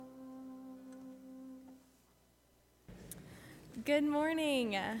Good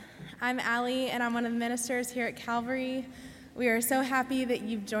morning. I'm Allie, and I'm one of the ministers here at Calvary. We are so happy that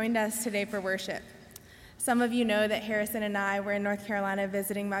you've joined us today for worship. Some of you know that Harrison and I were in North Carolina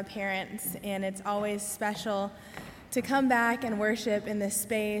visiting my parents, and it's always special to come back and worship in this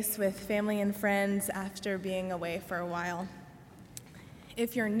space with family and friends after being away for a while.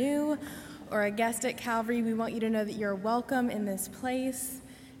 If you're new or a guest at Calvary, we want you to know that you're welcome in this place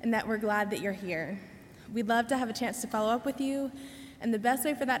and that we're glad that you're here. We'd love to have a chance to follow up with you, and the best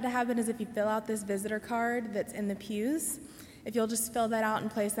way for that to happen is if you fill out this visitor card that's in the pews. If you'll just fill that out and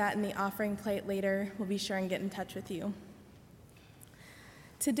place that in the offering plate later, we'll be sure and get in touch with you.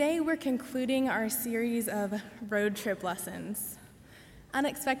 Today, we're concluding our series of road trip lessons.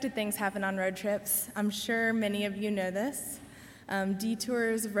 Unexpected things happen on road trips. I'm sure many of you know this.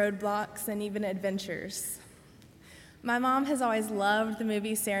 Detours, roadblocks, and even adventures. My mom has always loved the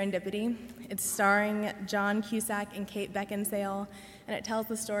movie Serendipity. It's starring John Cusack and Kate Beckinsale, and it tells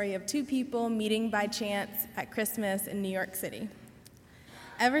the story of two people meeting by chance at Christmas in New York City.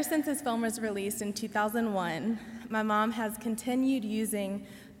 Ever since this film was released in 2001, my mom has continued using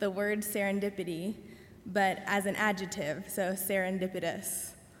the word serendipity, but as an adjective, so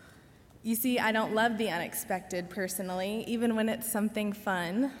serendipitous. You see, I don't love the unexpected personally, even when it's something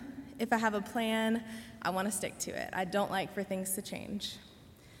fun. If I have a plan, I want to stick to it. I don't like for things to change.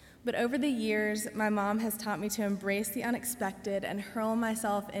 But over the years, my mom has taught me to embrace the unexpected and hurl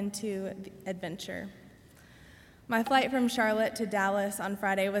myself into the adventure. My flight from Charlotte to Dallas on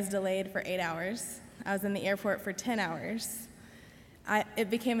Friday was delayed for 8 hours. I was in the airport for 10 hours. It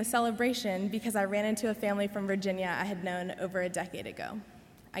became a celebration because I ran into a family from Virginia I had known over a decade ago.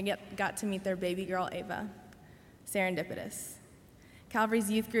 I got to meet their baby girl, Ava. Serendipitous.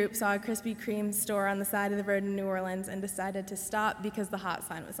 Calvary's youth group saw a Krispy Kreme store on the side of the road in New Orleans and decided to stop because the hot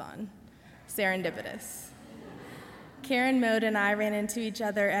sign was on. Serendipitous. Karen Mode and I ran into each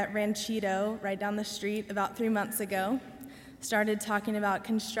other at Ranchito, right down the street, about 3 months ago, started talking about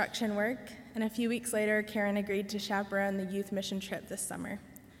construction work, and a few weeks later, Karen agreed to chaperone the youth mission trip this summer.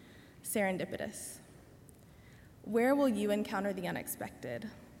 Serendipitous. Where will you encounter the unexpected?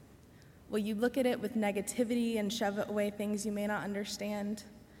 Will you look at it with negativity and shove away things you may not understand?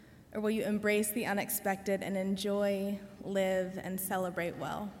 Or will you embrace the unexpected and enjoy, live, and celebrate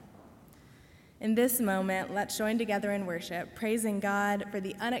well? In this moment, let's join together in worship, praising God for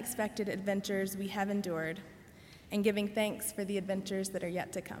the unexpected adventures we have endured and giving thanks for the adventures that are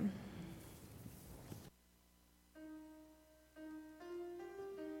yet to come.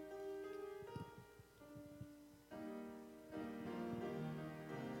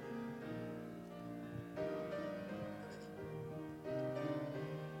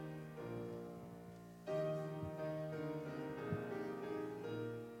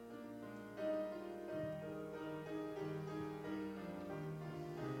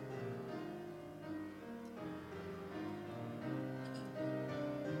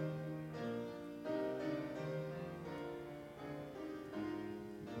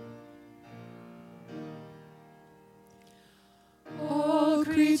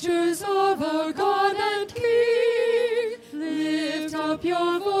 Creatures of our God and King, lift up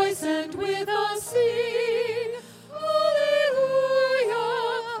your voice and with us sing. Alleluia,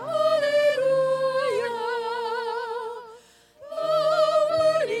 alleluia. The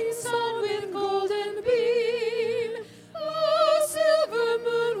burning sun with golden beam, the silver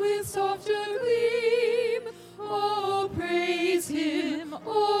moon with softer gleam. Oh, praise him,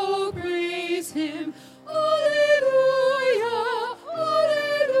 oh, praise him. Alleluia,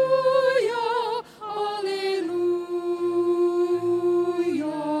 alleluia, alleluia.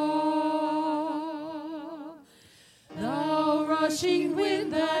 Thou rushing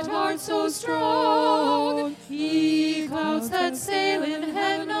wind that art so strong, ye clouds that sail in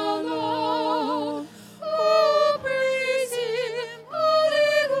heaven alone. Oh, praise him,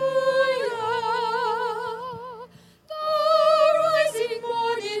 alleluia. The rising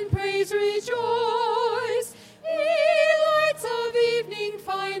morn in praise rejoice, ye lights of evening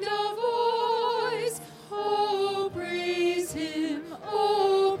find a voice. Oh, praise him,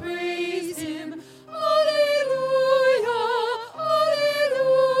 oh, praise him. Alleluia,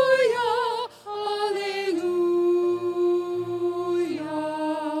 alleluia, alleluia.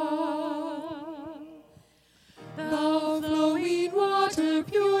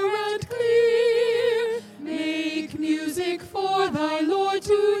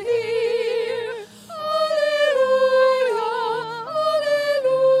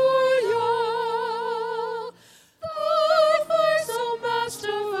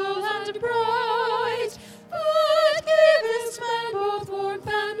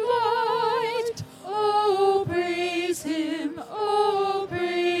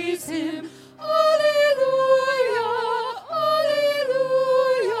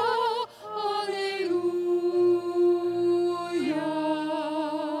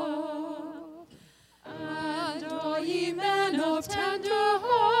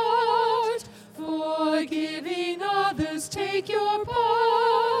 take your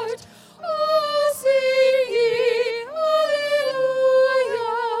part. Oh, sing ye hallelujah.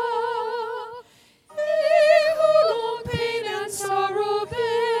 Ye who long pain and sorrow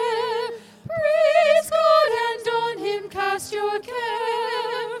bear, praise God and on him cast your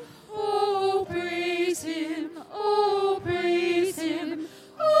care. Oh, praise him, oh, praise him.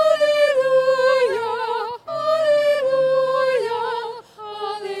 Hallelujah, hallelujah,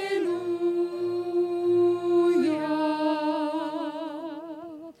 hallelujah.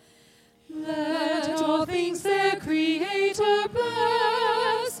 Let all things their Creator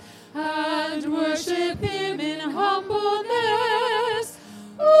bless, and worship him in humbleness.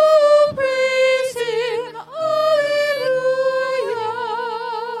 Oh, praise him, hallelujah.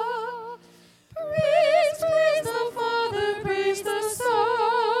 Praise the Father, praise the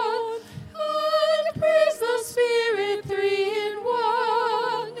Son, and praise the Spirit, three in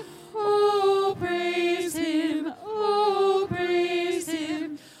one. Oh, praise him, oh, praise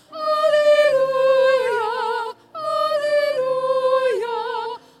him. Hallelujah, hallelujah,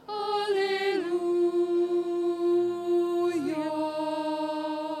 hallelujah.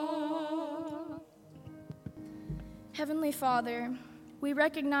 Heavenly Father, we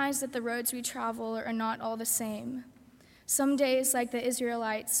recognize that the roads we travel are not all the same. Some days, like the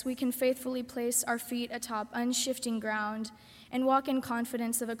Israelites, we can faithfully place our feet atop unshifting ground and walk in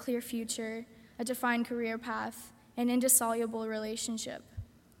confidence of a clear future, a defined career path, an indissoluble relationship.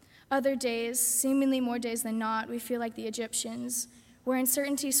 Other days, seemingly more days than not, we feel like the Egyptians, where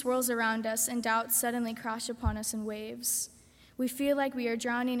uncertainty swirls around us and doubts suddenly crash upon us in waves. We feel like we are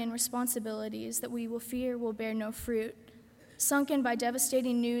drowning in responsibilities that we will fear will bear no fruit, sunken by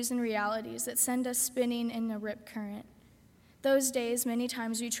devastating news and realities that send us spinning in a rip current. Those days, many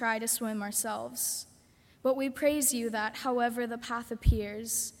times we try to swim ourselves. But we praise you that, however the path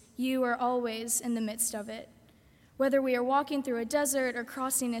appears, you are always in the midst of it. Whether we are walking through a desert or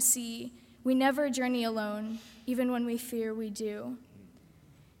crossing a sea, we never journey alone, even when we fear we do.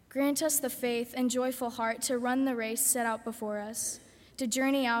 Grant us the faith and joyful heart to run the race set out before us, to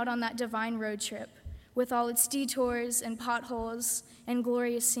journey out on that divine road trip, with all its detours and potholes and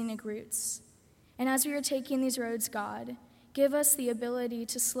glorious scenic routes. And as we are taking these roads, God, give us the ability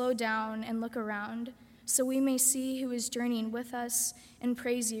to slow down and look around so we may see who is journeying with us and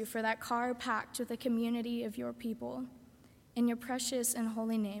praise you for that car packed with a community of your people. In your precious and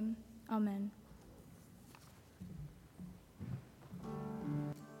holy name, amen.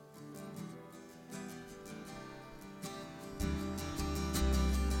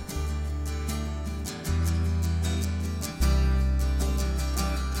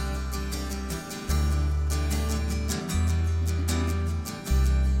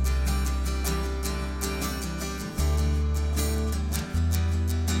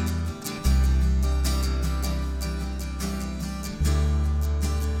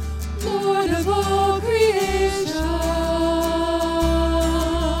 Lord of all creation,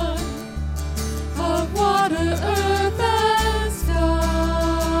 of water, earth, and sky,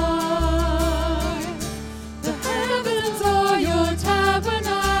 the heavens are your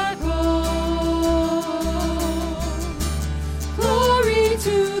tabernacle. Glory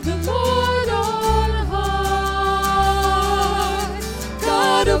to the Lord on high,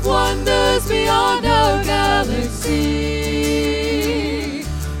 God of wonders beyond our galaxy.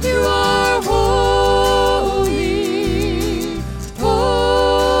 You are holy,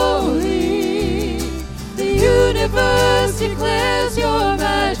 holy. The universe declares your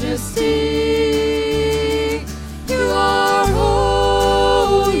majesty. You are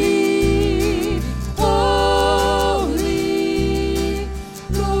holy, holy.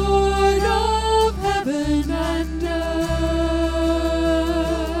 Lord of heaven and earth.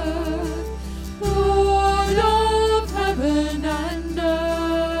 Lord of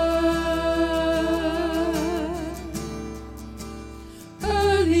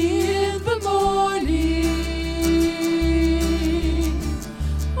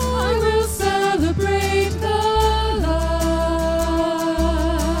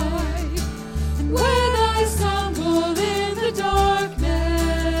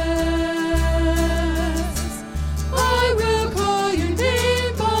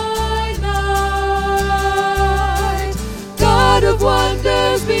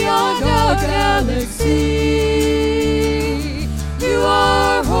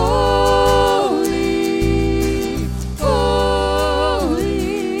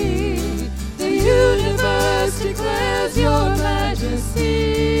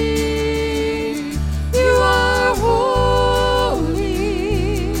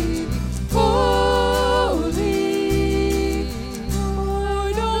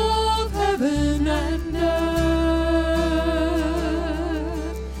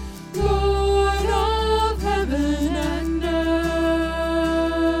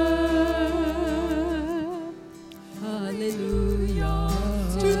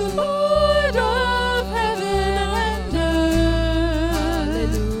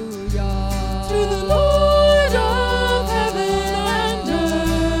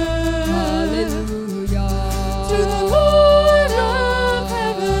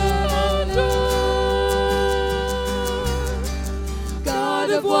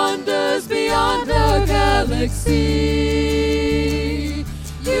galaxy.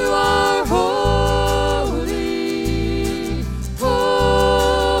 You are holy, holy.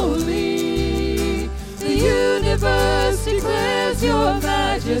 The universe declares your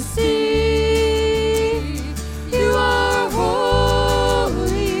majesty. You are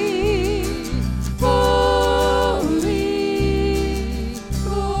holy, holy,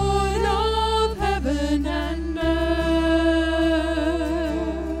 Lord of heaven and earth,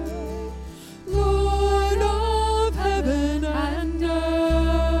 Lord of heaven and earth,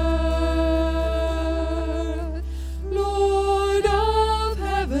 Lord of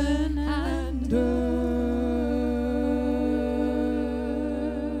heaven and earth.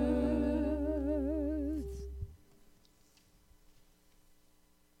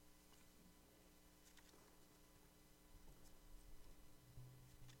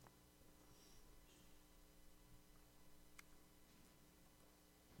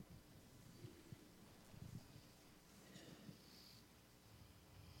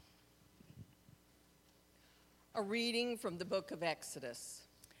 A reading from the book of Exodus.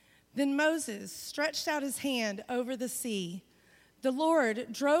 Then Moses stretched out his hand over the sea. The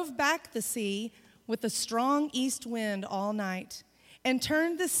Lord drove back the sea with a strong east wind all night and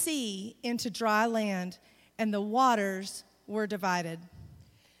turned the sea into dry land, and the waters were divided.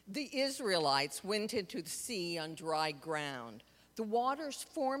 The Israelites went into the sea on dry ground, the waters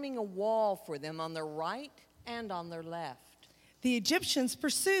forming a wall for them on their right and on their left. The Egyptians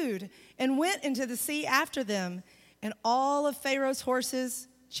pursued and went into the sea after them, and all of Pharaoh's horses,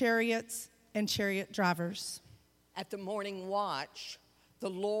 chariots, and chariot drivers. At the morning watch, the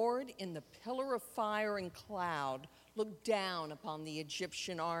Lord in the pillar of fire and cloud looked down upon the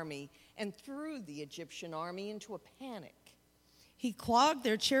Egyptian army and threw the Egyptian army into a panic. He clogged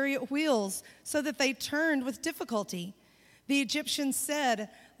their chariot wheels so that they turned with difficulty. The Egyptians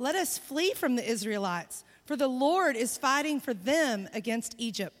said, "Let us flee from the Israelites, for the Lord is fighting for them against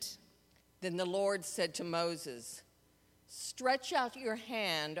Egypt." Then the Lord said to Moses, "Stretch out your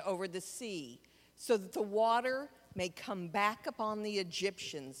hand over the sea, so that the water may come back upon the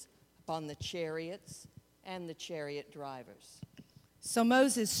Egyptians, upon the chariots and the chariot drivers." So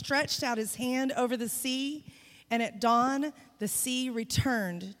Moses stretched out his hand over the sea, and at dawn the sea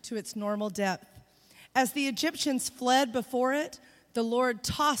returned to its normal depth. As the Egyptians fled before it, the Lord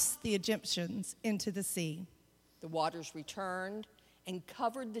tossed the Egyptians into the sea. The waters returned and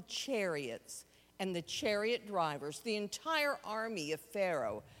covered the chariots and the chariot drivers, the entire army of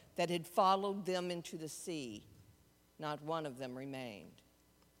Pharaoh that had followed them into the sea. Not one of them remained.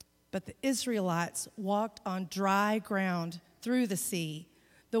 But the Israelites walked on dry ground through the sea,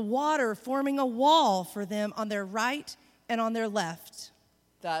 the water forming a wall for them on their right and on their left.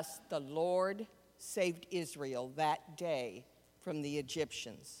 Thus the Lord saved Israel that day from the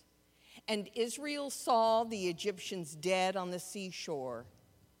Egyptians. And Israel saw the Egyptians dead on the seashore.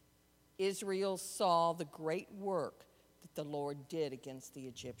 Israel saw the great work that the Lord did against the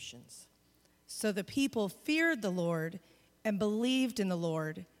Egyptians. So the people feared the Lord and believed in the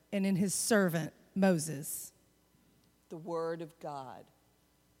Lord and in his servant Moses. The word of God.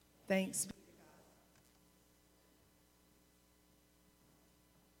 Thanks.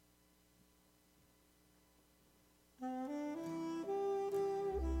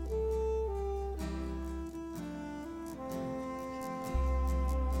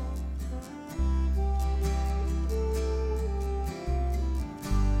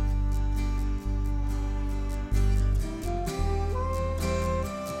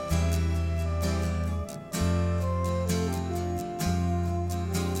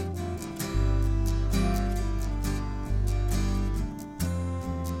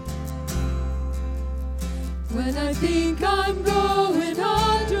 When I think I'm going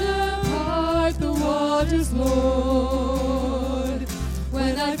under, part the waters, Lord.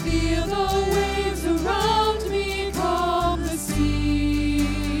 When I feel the waves around me calm the sea.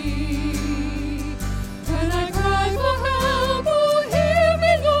 When I cry for help, oh hear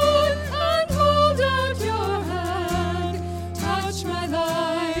me, Lord, and hold out your hand. Touch my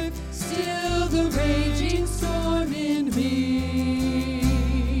life, still the raging storm in me.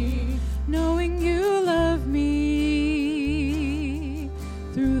 Knowing you love me,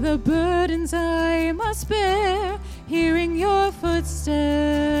 through the burdens I must bear, hearing your footsteps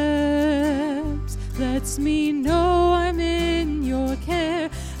lets me know I'm in your care.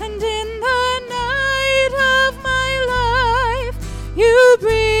 And in the night of my life, you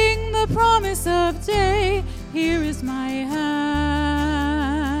bring the promise of day. Here is my hand,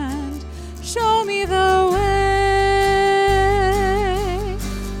 show me the way.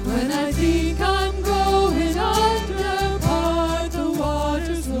 When I think I'm going under, part the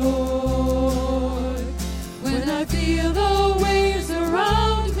waters, Lord.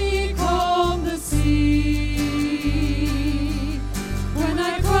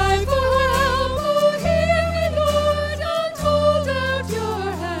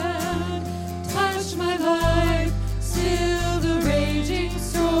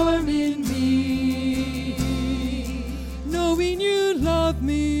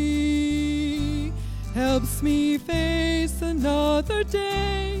 lets me face another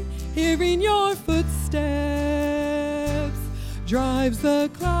day. Hearing your footsteps drives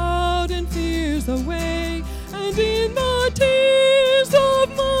the cloud and fears away. And in the tears of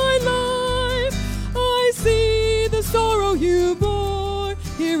my life, I see the sorrow you bore.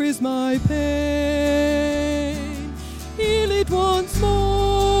 Here is my pain, heal it once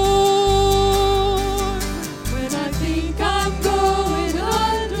more. When I think I'm going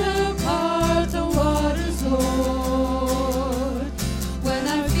under, part the waters, Lord. When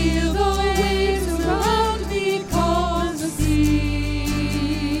I feel the waves around me calm the sea.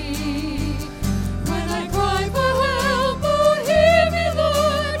 When I cry for help, oh hear me,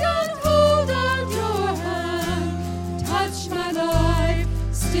 Lord, and hold out your hand. Touch my life,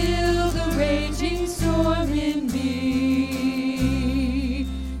 still the raging storm in me.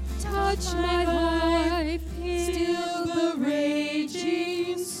 Touch my life, still the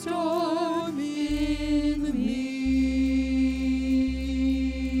raging storm in me.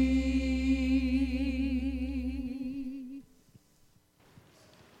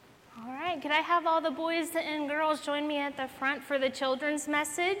 All right, could I have all the boys and girls join me at the front for the children's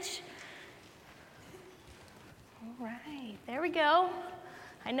message? All right, there we go.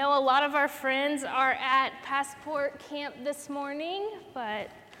 I know a lot of our friends are at Passport Camp this morning,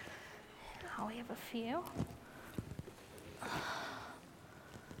 but we have a few.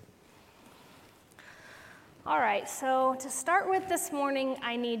 All right, so to start with this morning,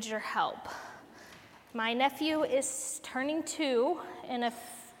 I need your help. My nephew is turning 2 in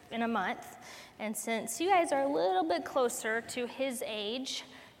a month, and since you guys are a little bit closer to his age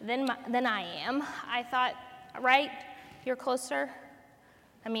than I am, I thought, right, you're closer?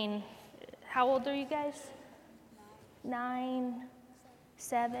 I mean, how old are you guys? 9,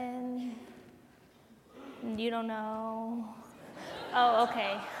 7, you don't know? Oh,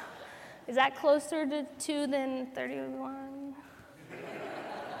 okay. Is that closer to 2 than 31?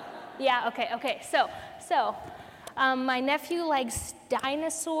 Yeah, okay. So, my nephew likes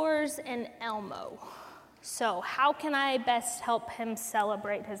dinosaurs and Elmo. So how can I best help him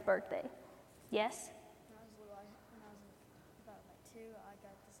celebrate his birthday? Yes? When I was about 2, I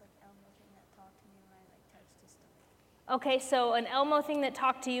got this Elmo thing that talked to me when I touched his stomach. Okay, so an Elmo thing that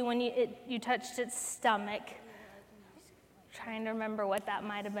talked to you when you touched its stomach. Trying to remember what that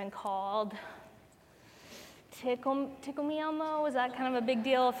might have been called. Tickle Me Elmo, was that kind of a big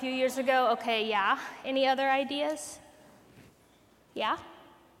deal a few years ago? Okay, yeah. Any other ideas? Yeah?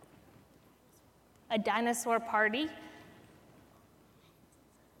 A dinosaur party?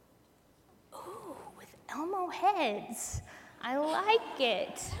 Ooh, with Elmo heads. I like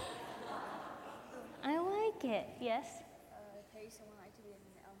it. Yes? Pay someone to be in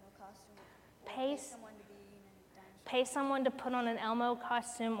an Elmo costume. Pay Someone to be in a dinosaur. Pay someone to put on an Elmo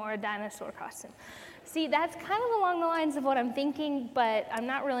costume or a dinosaur costume. See, that's kind of along the lines of what I'm thinking, but I'm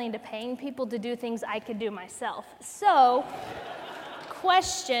not really into paying people to do things I could do myself. So,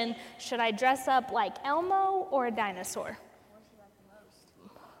 question, should I dress up like Elmo or a dinosaur? What do you like the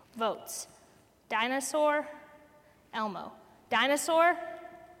most? Votes. Dinosaur, Elmo. Dinosaur,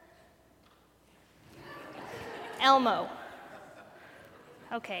 Elmo.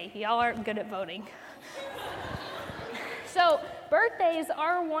 Okay, y'all aren't good at voting. So, birthdays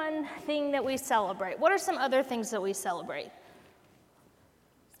are one thing that we celebrate. What are some other things that we celebrate?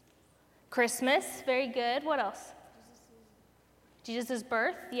 Christmas, very good. What else? Jesus'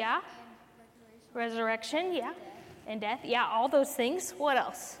 birth, yeah. Resurrection, yeah. And death, yeah, all those things. What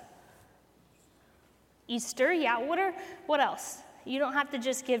else? Easter, yeah. What else? You don't have to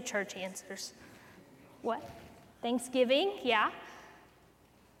just give church answers. What? Thanksgiving, yeah.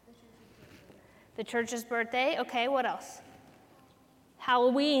 The church's birthday, okay, what else?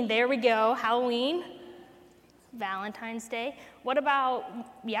 Halloween, there we go, Halloween. Valentine's Day. What about,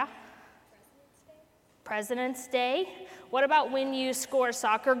 yeah? President's Day. What about when you score a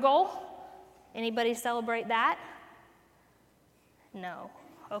soccer goal? Anybody celebrate that? No,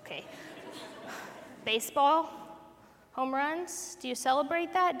 okay. Baseball, home runs, do you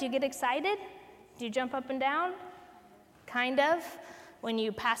celebrate that? Do you get excited? Do you jump up and down? Kind of. When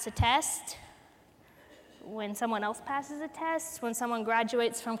you pass a test? When someone else passes a test, when someone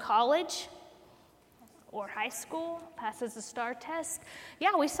graduates from college or high school, passes a STAR test.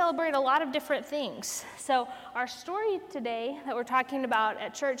 Yeah, we celebrate a lot of different things. So our story today that we're talking about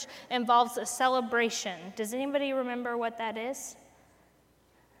at church involves a celebration. Does anybody remember what that is?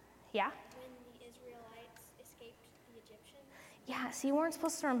 Yeah? When the Israelites escaped the Egyptians? Yeah, so you weren't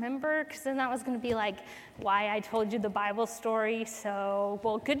supposed to remember, because then that was going to be like why I told you the Bible story. So,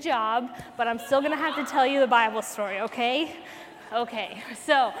 well, good job, but I'm still going to have to tell you the Bible story, okay? Okay,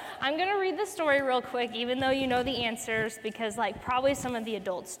 so I'm going to read the story real quick, even though you know the answers, because probably some of the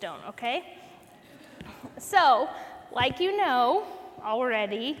adults don't, okay? So, like you know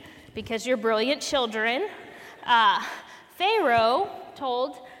already, because you're brilliant children, Pharaoh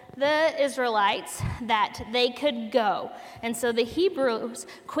told the Israelites that they could go. And so the Hebrews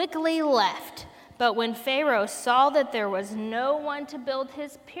quickly left. But when Pharaoh saw that there was no one to build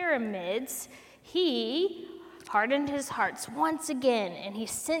his pyramids, he hardened his hearts once again, and he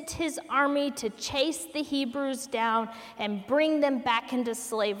sent his army to chase the Hebrews down and bring them back into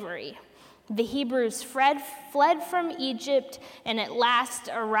slavery. The Hebrews fled from Egypt and at last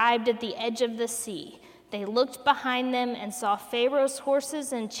arrived at the edge of the sea. They looked behind them and saw Pharaoh's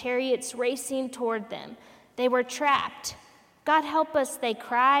horses and chariots racing toward them. They were trapped. "God help us," they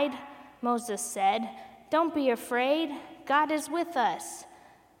cried. Moses said, "Don't be afraid. God is with us."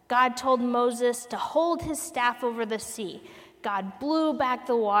 God told Moses to hold his staff over the sea. God blew back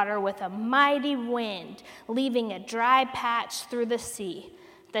the water with a mighty wind, leaving a dry patch through the sea.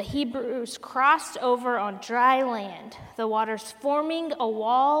 The Hebrews crossed over on dry land, the waters forming a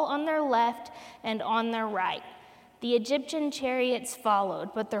wall on their left and on their right. The Egyptian chariots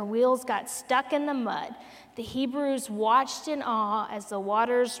followed, but their wheels got stuck in the mud. The Hebrews watched in awe as the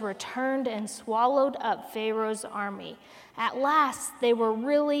waters returned and swallowed up Pharaoh's army. At last, they were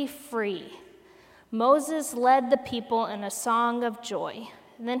really free. Moses led the people in a song of joy.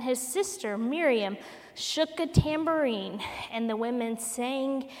 Then his sister, Miriam, shook a tambourine, and the women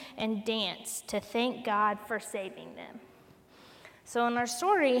sang and danced to thank God for saving them. So in our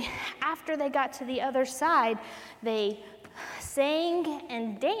story, after they got to the other side, they sang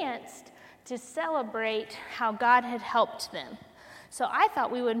and danced to celebrate how God had helped them. So I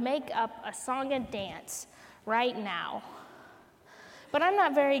thought we would make up a song and dance right now. But I'm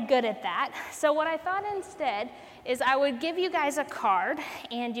not very good at that. So what I thought instead is I would give you guys a card,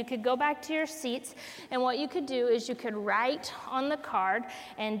 and you could go back to your seats, and what you could do is you could write on the card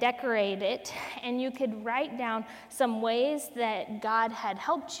and decorate it, and you could write down some ways that God had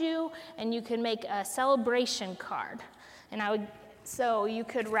helped you, and you could make a celebration card. So you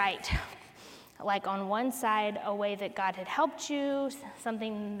could write, like on one side, a way that God had helped you,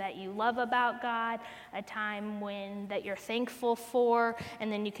 something that you love about God, a time that you're thankful for,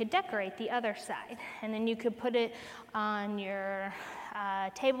 and then you could decorate the other side. And then you could put it on your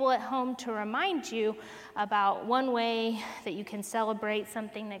table at home to remind you about one way that you can celebrate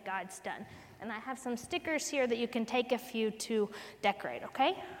something that God's done. And I have some stickers here that you can take a few to decorate,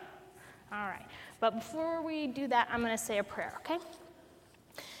 okay? All right. But before we do that, I'm going to say a prayer, okay?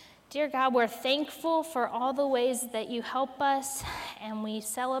 Dear God, we're thankful for all the ways that you help us, and we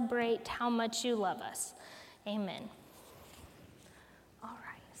celebrate how much you love us. Amen. All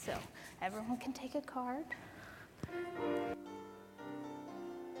right, so everyone can take a card.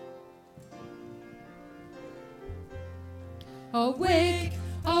 Awake,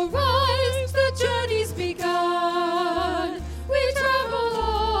 arise, the journey's begun. We travel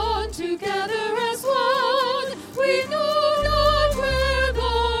on together as one. We know not where the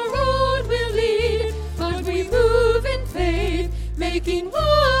road will lead, but we move in faith, making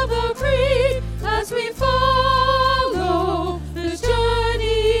love our creed. As we follow, the journey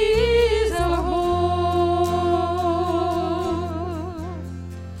is our home.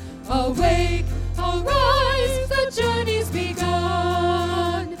 Awake, arise, the journey's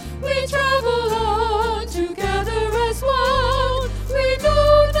begun. We travel on together as one. We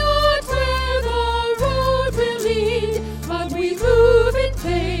know not where the road will lead, but we move in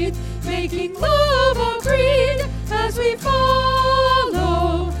faith, making love our creed. As we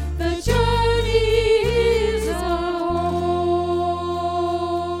follow, the journey is our home.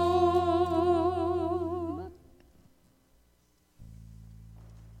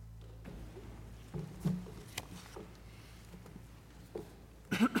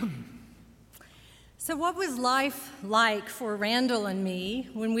 So what was life like for Randall and me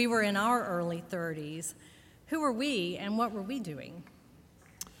when we were in our early 30s? Who were we and what were we doing?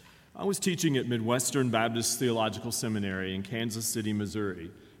 I was teaching at Midwestern Baptist Theological Seminary in Kansas City,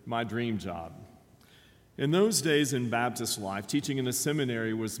 Missouri, my dream job. In those days in Baptist life, teaching in the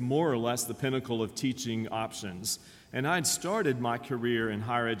seminary was more or less the pinnacle of teaching options, and I'd started my career in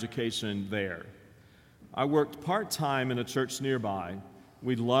higher education there. I worked part-time in a church nearby.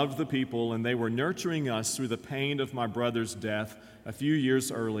 We loved the people, and they were nurturing us through the pain of my brother's death a few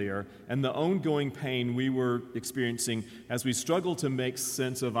years earlier and the ongoing pain we were experiencing as we struggled to make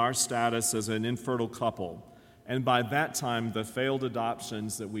sense of our status as an infertile couple, and by that time, the failed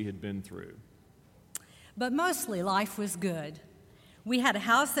adoptions that we had been through. But mostly life was good. We had a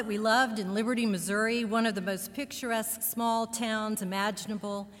house that we loved in Liberty, Missouri, one of the most picturesque small towns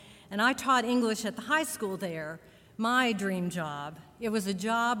imaginable, and I taught English at the high school there, my dream job. It was a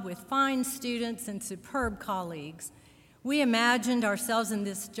job with fine students and superb colleagues. We imagined ourselves in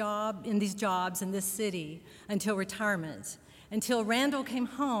these jobs in this city until retirement, until Randall came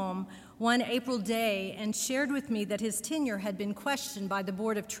home one April day and shared with me that his tenure had been questioned by the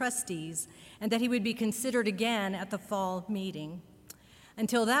Board of Trustees and that he would be considered again at the fall meeting.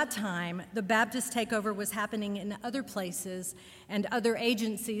 Until that time, the Baptist takeover was happening in other places and other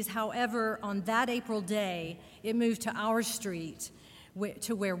agencies. However, on that April day, it moved to our street,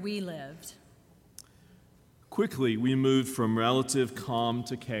 to where we lived. Quickly, we moved from relative calm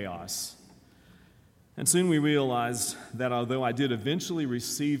to chaos. And soon we realized that although I did eventually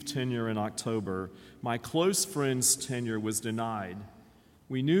receive tenure in October, my close friend's tenure was denied.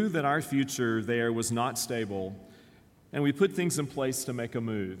 We knew that our future there was not stable, and we put things in place to make a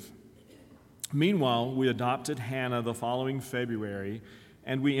move. Meanwhile, we adopted Hannah the following February,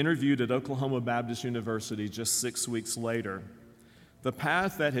 and we interviewed at Oklahoma Baptist University just 6 weeks later. The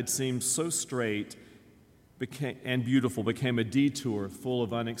path that had seemed so straight and beautiful became a detour full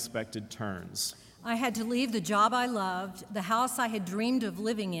of unexpected turns. I had to leave the job I loved, the house I had dreamed of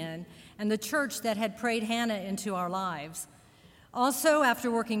living in, and the church that had prayed Hannah into our lives. Also,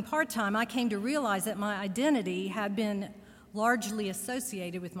 after working part-time, I came to realize that my identity had been largely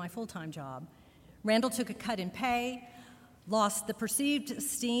associated with my full-time job. Randall took a cut in pay, lost the perceived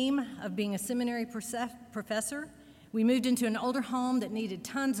esteem of being a seminary professor. We moved into an older home that needed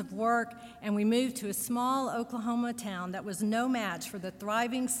tons of work, and we moved to a small Oklahoma town that was no match for the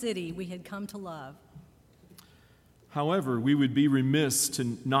thriving city we had come to love. However, we would be remiss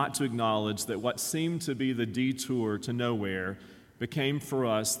not to acknowledge that what seemed to be the detour to nowhere became for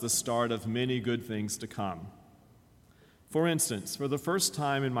us the start of many good things to come. For instance, for the first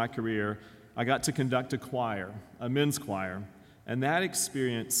time in my career, I got to conduct a choir, a men's choir, and that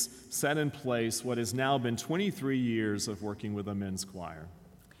experience set in place what has now been 23 years of working with a men's choir.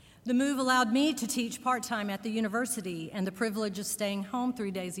 The move allowed me to teach part-time at the university and the privilege of staying home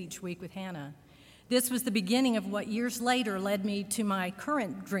 3 days each week with Hannah. This was the beginning of what years later led me to my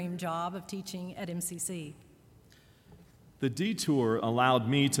current dream job of teaching at MCC. The detour allowed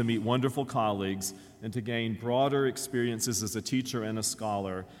me to meet wonderful colleagues and to gain broader experiences as a teacher and a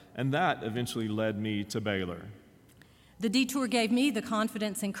scholar, and that eventually led me to Baylor. The detour gave me the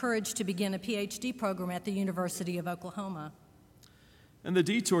confidence and courage to begin a PhD program at the University of Oklahoma. And the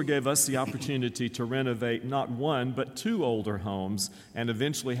detour gave us the opportunity to renovate not one, but 2 older homes and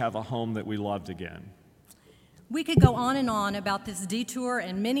eventually have a home that we loved again. We could go on and on about this detour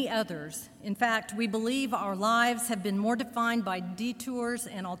and many others. In fact, we believe our lives have been more defined by detours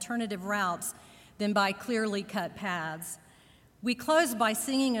and alternative routes than by clearly cut paths. We close by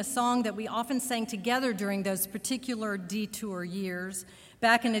singing a song that we often sang together during those particular detour years,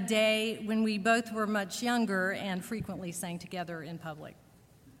 back in a day when we both were much younger and frequently sang together in public.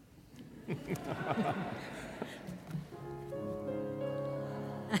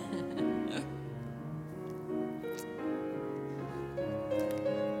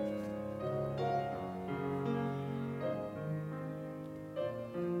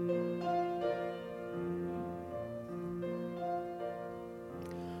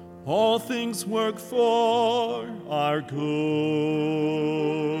 All things work for our good,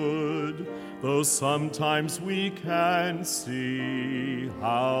 though sometimes we can't see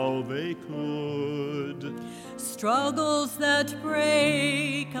how they could. Struggles that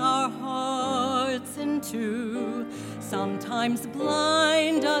break our hearts in two sometimes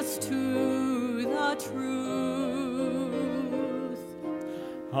blind us to the truth.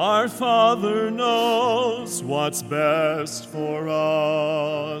 Our Father knows what's best for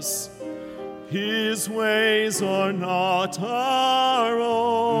us. His ways are not our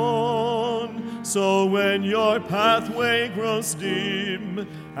own. So when your pathway grows dim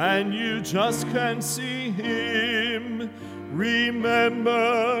and you just can't see Him,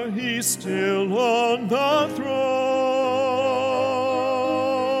 remember He's still on the throne.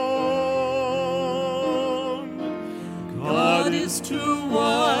 God is too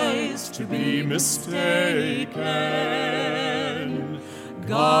wise to be mistaken.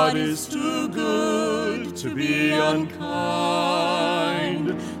 God is too good to be unkind.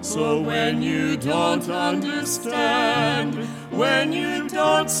 So when you don't understand, when you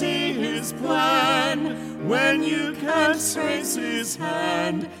don't see His plan, when you can't trace His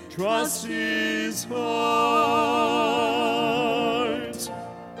hand, trust His heart.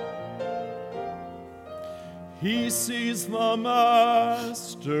 He sees the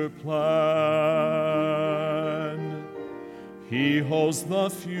master plan. He holds the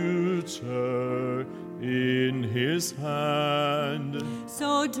future in his hand.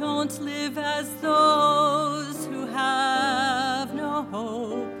 So don't live as those who have no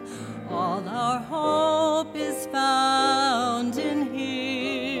hope. All our hope is found in him.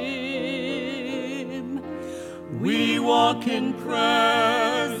 We walk in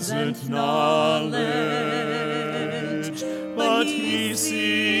present knowledge, but he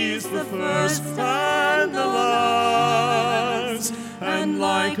sees the first and the last. And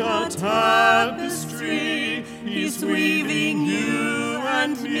like a tapestry, he's weaving you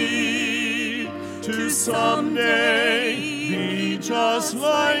and me to someday be just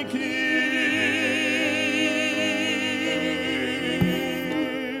like him.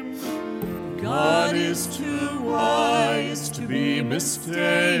 God is too wise to be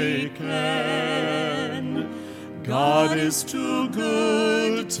mistaken. God is too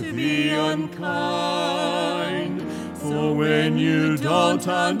good to be unkind. For when you don't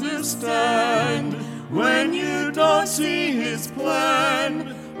understand, when you don't see his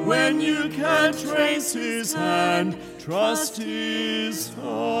plan, when you can't trace his hand, trust his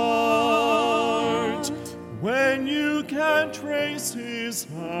heart. When you can't trace his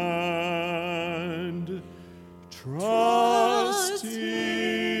hand, trust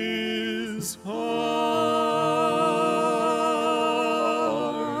his heart.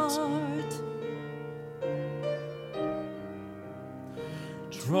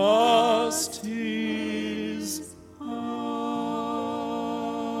 Trust his heart.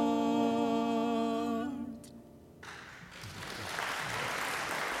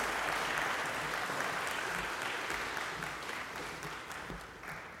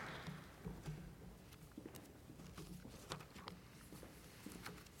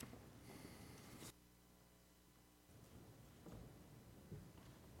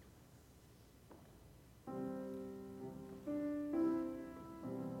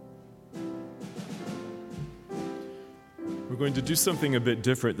 We're going to do something a bit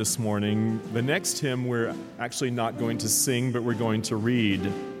different this morning. The next hymn we're actually not going to sing, but we're going to read.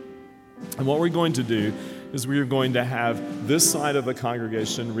 And what we're going to do is we're going to have this side of the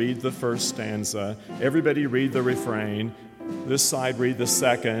congregation read the first stanza, everybody read the refrain, this side read the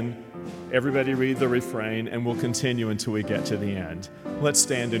second, everybody read the refrain, and we'll continue until we get to the end. Let's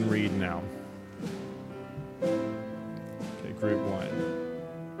stand and read now. Okay, group one.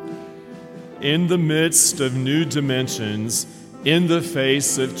 In the midst of new dimensions, in the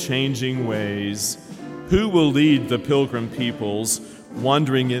face of changing ways, who will lead the pilgrim peoples,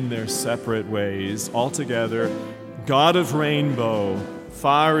 wandering in their separate ways? All together, God of rainbow,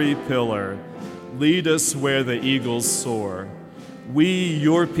 fiery pillar, lead us where the eagles soar. We,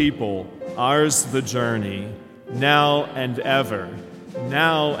 your people, ours the journey, now and ever,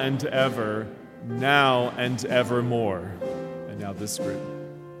 now and ever, now and evermore. And now this group.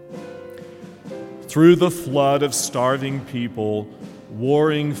 Through the flood of starving people,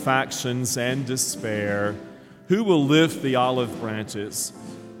 warring factions and despair, who will lift the olive branches?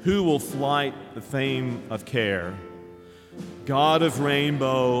 Who will flight the fame of care? God of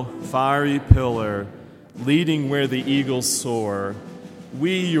rainbow, fiery pillar, leading where the eagles soar,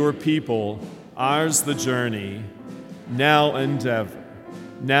 we, your people, ours the journey, now and ever,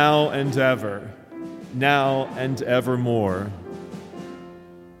 now and ever, now and evermore.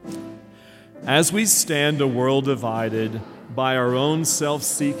 As we stand a world divided by our own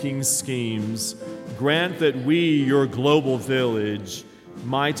self-seeking schemes, grant that we, your global village,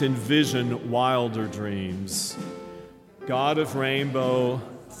 might envision wilder dreams. God of rainbow,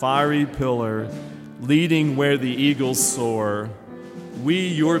 fiery pillar, leading where the eagles soar, we,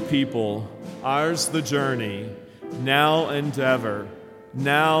 your people, ours the journey, now and ever,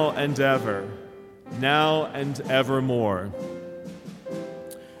 now and ever, now and evermore.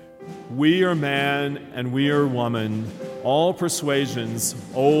 We are man and we are woman, all persuasions,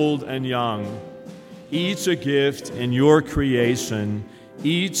 old and young, each a gift in your creation,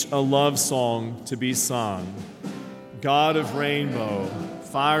 each a love song to be sung. God of rainbow,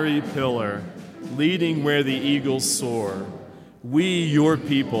 fiery pillar, leading where the eagles soar, we, your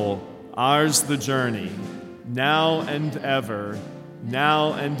people, ours the journey, now and ever,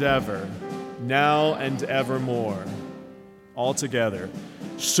 now and ever, now and evermore. All together.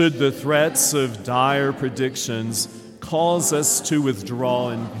 Should the threats of dire predictions cause us to withdraw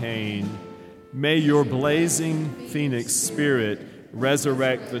in pain, may your blazing phoenix spirit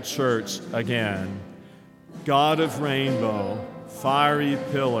resurrect the church again. God of rainbow, fiery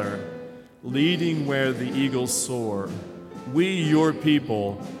pillar, leading where the eagles soar, we, your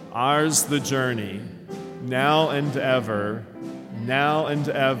people, ours the journey, now and ever, now and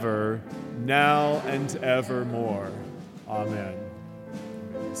ever, now and evermore. Amen.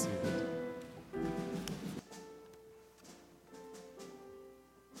 Be seated.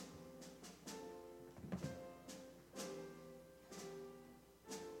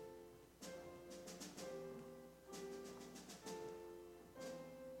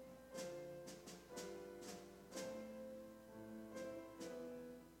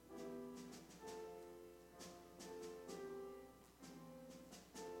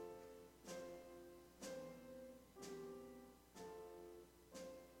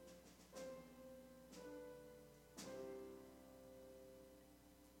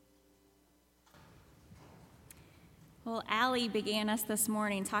 Well, Allie began us this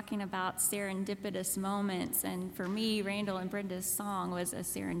morning talking about serendipitous moments, and for me, Randall and Brenda's song was a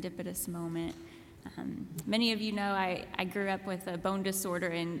serendipitous moment. Many of you know I grew up with a bone disorder,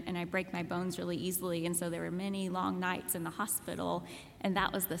 and I break my bones really easily, and so there were many long nights in the hospital, and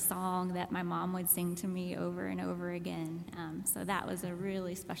that was the song that my mom would sing to me over and over again. So that was a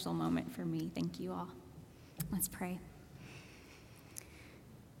really special moment for me. Thank you all. Let's pray.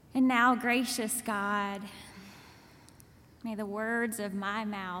 And now, gracious God, may the words of my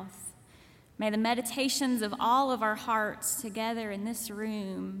mouth, may the meditations of all of our hearts together in this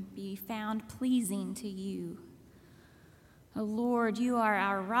room be found pleasing to you. O Lord, you are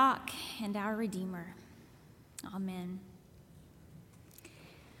our rock and our Redeemer. Amen.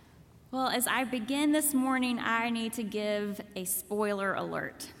 Well, as I begin this morning, I need to give a spoiler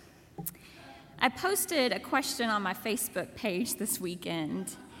alert. I posted a question on my Facebook page this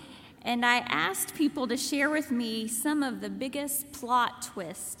weekend, and I asked people to share with me some of the biggest plot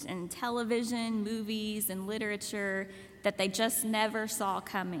twists in television, movies, and literature that they just never saw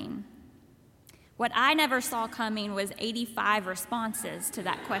coming. What I never saw coming was 85 responses to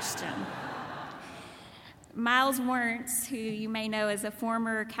that question. Miles Wernz, who you may know as a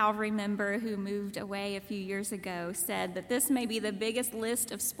former Calvary member who moved away a few years ago, said that this may be the biggest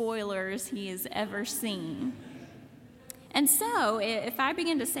list of spoilers he has ever seen. And so, if I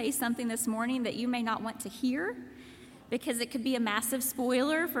begin to say something this morning that you may not want to hear, because it could be a massive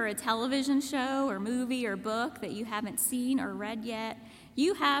spoiler for a television show or movie or book that you haven't seen or read yet,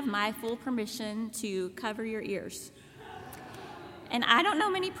 you have my full permission to cover your ears. And I don't know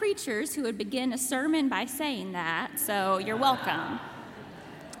many preachers who would begin a sermon by saying that, so you're welcome.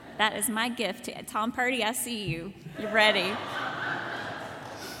 That is my gift. Tom Purdy, I see you. You're ready.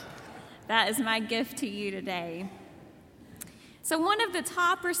 That is my gift to you today. So one of the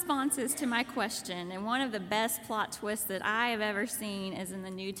top responses to my question, and one of the best plot twists that I have ever seen, is in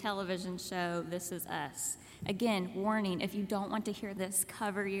the new television show, This Is Us. Again, warning, if you don't want to hear this,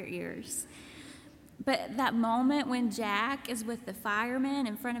 cover your ears. But that moment when Jack is with the firemen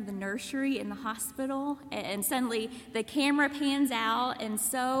in front of the nursery in the hospital, and suddenly the camera pans out and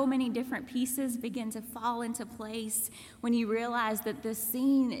so many different pieces begin to fall into place when you realize that this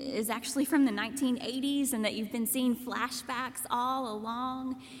scene is actually from the 1980s and that you've been seeing flashbacks all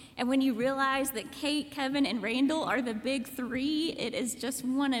along. And when you realize that Kate, Kevin, and Randall are the big three, it is just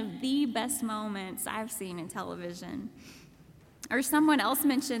one of the best moments I've seen in television. Or someone else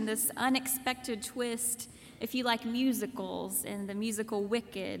mentioned this unexpected twist, if you like musicals, in the musical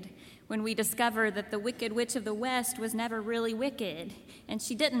Wicked, when we discover that the Wicked Witch of the West was never really wicked, and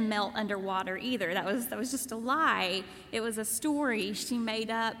she didn't melt underwater either. That was just a lie. It was a story she made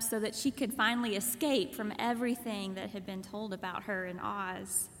up so that she could finally escape from everything that had been told about her in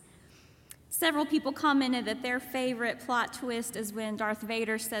Oz. Several people commented that their favorite plot twist is when Darth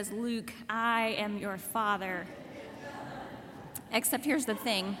Vader says, "Luke, I am your father." Except here's the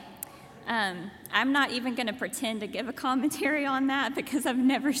thing. I'm not even going to pretend to give a commentary on that because I've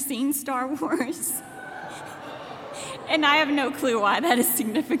never seen Star Wars. And I have no clue why that is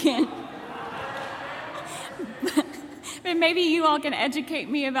significant. But maybe you all can educate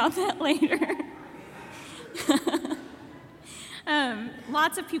me about that later.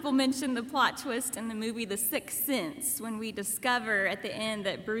 Lots of people mention the plot twist in the movie The Sixth Sense when we discover at the end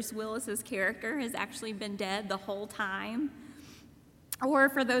that Bruce Willis's character has actually been dead the whole time. Or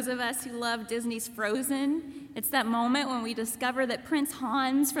for those of us who love Disney's Frozen, it's that moment when we discover that Prince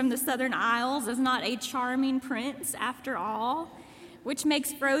Hans from the Southern Isles is not a charming prince after all, which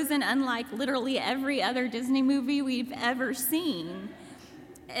makes Frozen unlike literally every other Disney movie we've ever seen.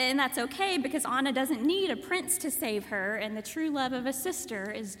 And that's okay because Anna doesn't need a prince to save her, and the true love of a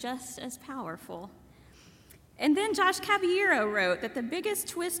sister is just as powerful. And then Josh Caballero wrote that the biggest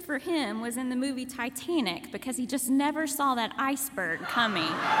twist for him was in the movie Titanic because he just never saw that iceberg coming.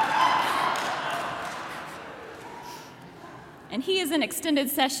 And he is in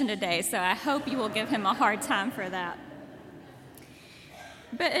extended session today, so I hope you will give him a hard time for that.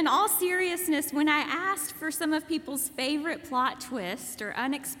 But in all seriousness, when I asked for some of people's favorite plot twists or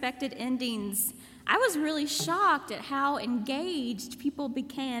unexpected endings, I was really shocked at how engaged people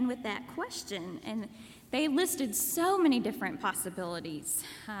began with that question. And they listed so many different possibilities.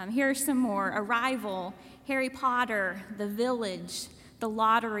 Here are some more: Arrival, Harry Potter, The Village, The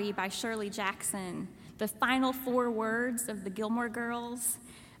Lottery by Shirley Jackson, The Final Four Words of the Gilmore Girls,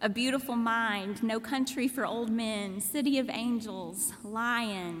 A Beautiful Mind, No Country for Old Men, City of Angels,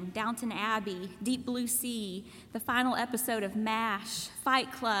 Lion, Downton Abbey, Deep Blue Sea, the final episode of MASH,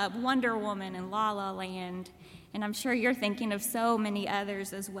 Fight Club, Wonder Woman, and La La Land. And I'm sure you're thinking of so many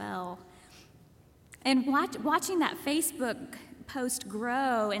others as well. And watching that Facebook post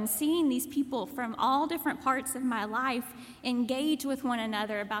grow and seeing these people from all different parts of my life engage with one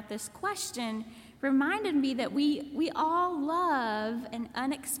another about this question reminded me that we all love an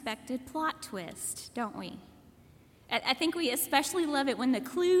unexpected plot twist, don't we? I think we especially love it when the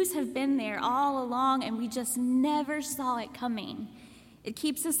clues have been there all along and we just never saw it coming. It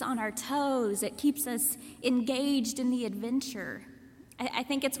keeps us on our toes. It keeps us engaged in the adventure. I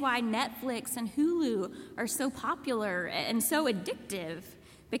think it's why Netflix and Hulu are so popular and so addictive,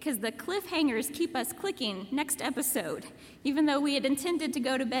 because the cliffhangers keep us clicking next episode, even though we had intended to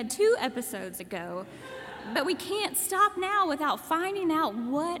go to bed 2 episodes ago. But we can't stop now without finding out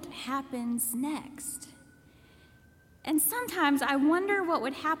what happens next. And sometimes I wonder what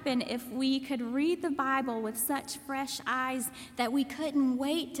would happen if we could read the Bible with such fresh eyes that we couldn't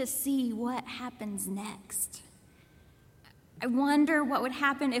wait to see what happens next. I wonder what would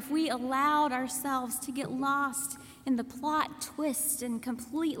happen if we allowed ourselves to get lost in the plot twists and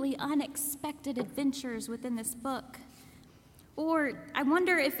completely unexpected adventures within this book. Or I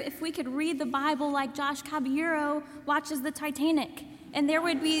wonder if we could read the Bible like Josh Caballero watches the Titanic, and there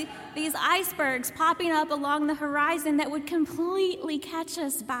would be these icebergs popping up along the horizon that would completely catch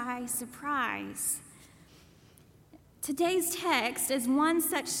us by surprise. Today's text is one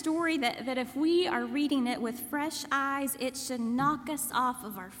such story that if we are reading it with fresh eyes, it should knock us off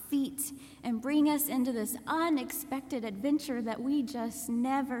of our feet and bring us into this unexpected adventure that we just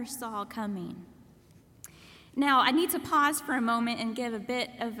never saw coming. Now, I need to pause for a moment and give a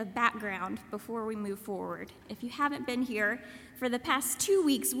bit of a background before we move forward. If you haven't been here, for the past 2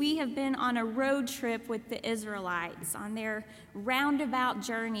 weeks, we have been on a road trip with the Israelites on their roundabout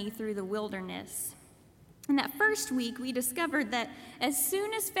journey through the wilderness. In that first week, we discovered that as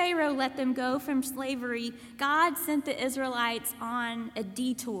soon as Pharaoh let them go from slavery, God sent the Israelites on a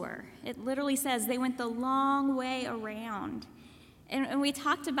detour. It literally says they went the long way around. And we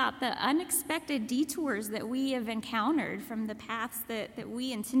talked about the unexpected detours that we have encountered from the paths that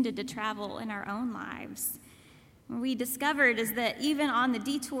we intended to travel in our own lives. What we discovered is that even on the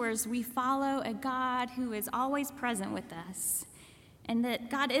detours, we follow a God who is always present with us. And that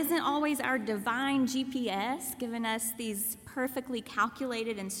God isn't always our divine GPS, giving us these perfectly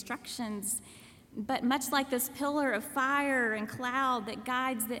calculated instructions, but much like this pillar of fire and cloud that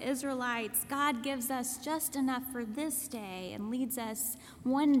guides the Israelites, God gives us just enough for this day and leads us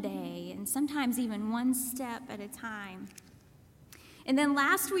one day, and sometimes even one step at a time. And then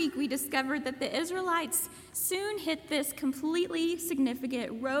last week, we discovered that the Israelites soon hit this completely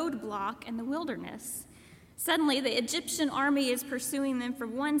significant roadblock in the wilderness. Suddenly, the Egyptian army is pursuing them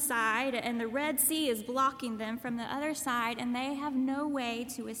from one side, and the Red Sea is blocking them from the other side, and they have no way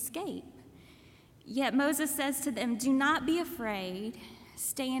to escape. Yet Moses says to them, "Do not be afraid,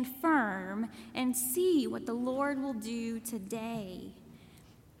 stand firm, and see what the Lord will do today."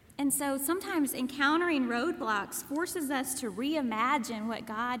 And so sometimes encountering roadblocks forces us to reimagine what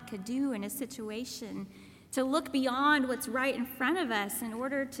God could do in a situation, to look beyond what's right in front of us in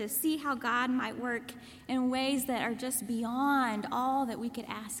order to see how God might work in ways that are just beyond all that we could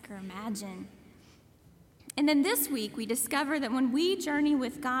ask or imagine. And then this week, we discover that when we journey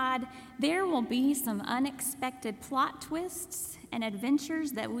with God, there will be some unexpected plot twists and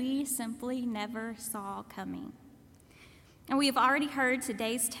adventures that we simply never saw coming. And we have already heard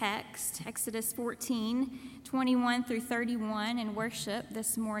today's text, Exodus 14, 21 through 31, in worship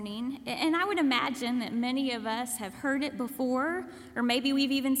this morning. And I would imagine that many of us have heard it before, or maybe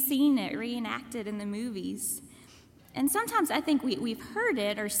we've even seen it reenacted in the movies. And sometimes I think we've heard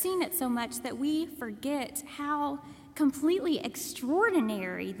it or seen it so much that we forget how completely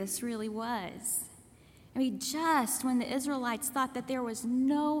extraordinary this really was. I mean, just when the Israelites thought that there was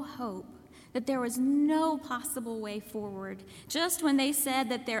no hope, that there was no possible way forward, just when they said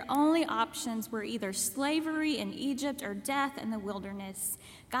that their only options were either slavery in Egypt or death in the wilderness,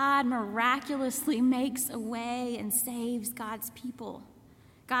 God miraculously makes a way and saves God's people.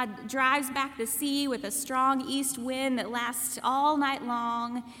 God drives back the sea with a strong east wind that lasts all night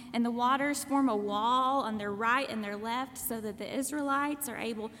long, and the waters form a wall on their right and their left so that the Israelites are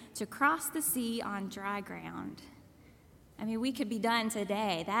able to cross the sea on dry ground. I mean, we could be done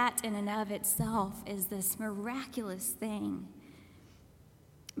today. That in and of itself is this miraculous thing.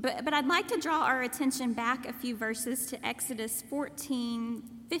 But I'd like to draw our attention back a few verses to Exodus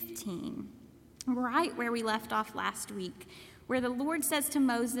 14:15, right where we left off last week, where the Lord says to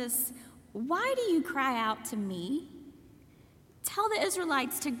Moses, "Why do you cry out to me? Tell the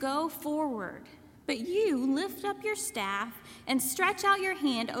Israelites to go forward, but you lift up your staff and stretch out your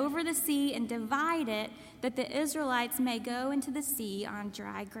hand over the sea and divide it, that the Israelites may go into the sea on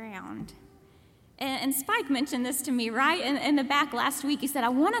dry ground." And Spike mentioned this to me right in the back last week. He said, "I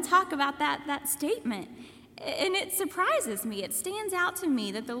want to talk about that statement." And it surprises me. It stands out to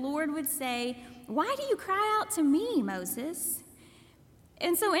me that the Lord would say, "Why do you cry out to me, Moses?"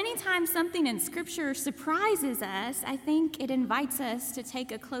 And so anytime something in Scripture surprises us, I think it invites us to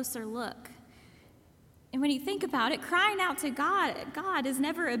take a closer look. And when you think about it, crying out to God is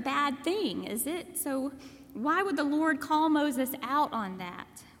never a bad thing, is it? So why would the Lord call Moses out on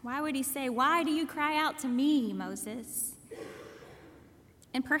that? Why would he say, "Why do you cry out to me, Moses?"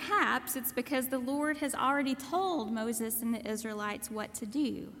 And perhaps it's because the Lord has already told Moses and the Israelites what to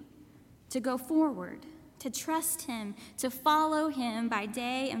do, to go forward, to trust him, to follow him by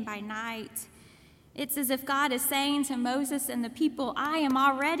day and by night. It's as if God is saying to Moses and the people, "I am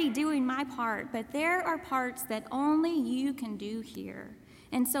already doing my part, but there are parts that only you can do here.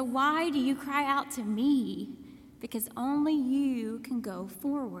 And so why do you cry out to me? Because only you can go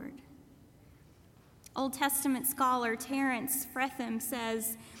forward." Old Testament scholar Terence Fretham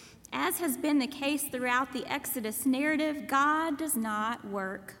says, "As has been the case throughout the Exodus narrative, God does not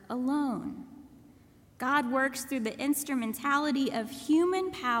work alone. God works through the instrumentality of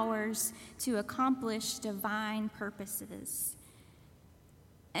human powers to accomplish divine purposes."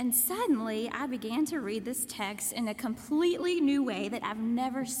 And suddenly, I began to read this text in a completely new way that I've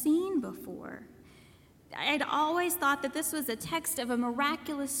never seen before. I'd always thought that this was a text of a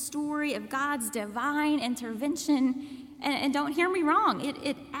miraculous story of God's divine intervention, and don't hear me wrong,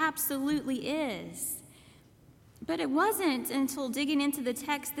 it absolutely is. But it wasn't until digging into the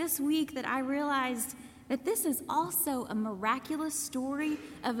text this week that I realized that this is also a miraculous story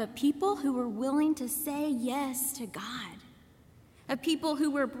of a people who were willing to say yes to God, a people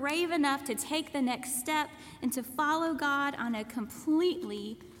who were brave enough to take the next step and to follow God on a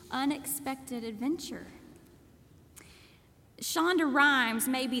completely unexpected adventure. Shonda Rhimes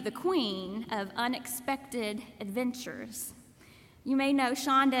may be the queen of unexpected adventures. You may know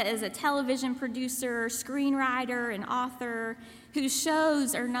Shonda as a television producer, screenwriter, and author whose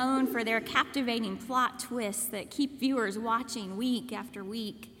shows are known for their captivating plot twists that keep viewers watching week after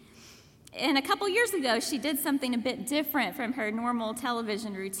week. And a couple years ago, she did something a bit different from her normal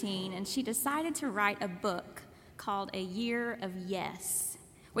television routine, and she decided to write a book called A Year of Yes,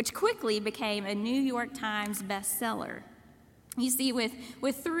 which quickly became a New York Times bestseller. You see, with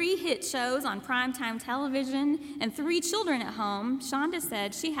 3 hit shows on primetime television and 3 children at home, Shonda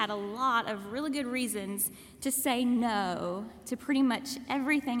said she had a lot of really good reasons to say no to pretty much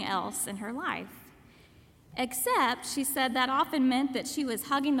everything else in her life. Except, she said, that often meant that she was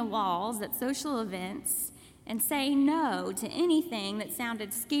hugging the walls at social events and saying no to anything that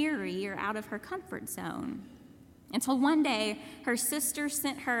sounded scary or out of her comfort zone. Until one day, her sister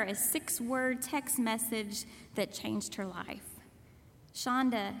sent her a 6-word text message that changed her life.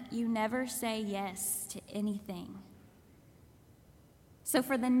 "Shonda, you never say yes to anything." So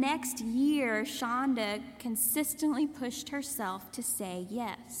for the next year, Shonda consistently pushed herself to say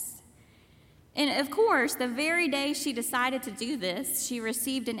yes. And of course, the very day she decided to do this, she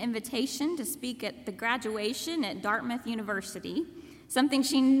received an invitation to speak at the graduation at Dartmouth University, something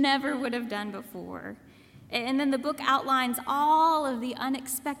she never would have done before. And then the book outlines all of the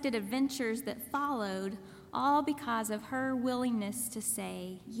unexpected adventures that followed, all because of her willingness to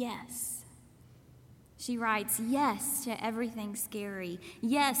say yes. She writes, "Yes to everything scary.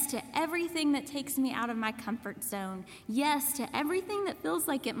 Yes to everything that takes me out of my comfort zone. Yes to everything that feels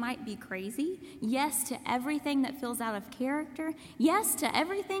like it might be crazy. Yes to everything that feels out of character. Yes to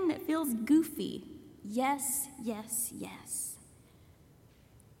everything that feels goofy. Yes, yes, yes."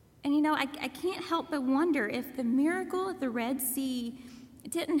 And you know, I can't help but wonder if the miracle at the Red Sea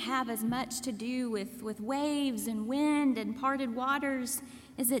didn't have as much to do with waves and wind and parted waters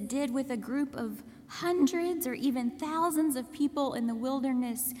as it did with a group of hundreds or even thousands of people in the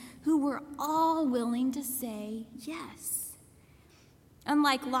wilderness who were all willing to say yes.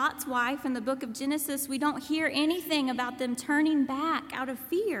 Unlike Lot's wife in the book of Genesis, we don't hear anything about them turning back out of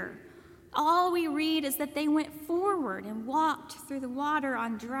fear. All we read is that they went forward and walked through the water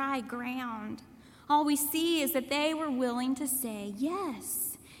on dry ground. All we see is that they were willing to say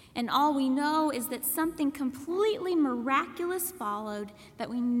yes. And all we know is that something completely miraculous followed that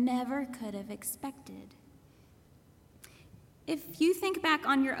we never could have expected. If you think back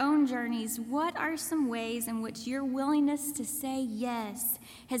on your own journeys, what are some ways in which your willingness to say yes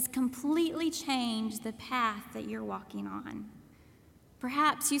has completely changed the path that you're walking on?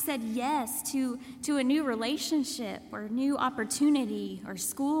 Perhaps you said yes to a new relationship or new opportunity or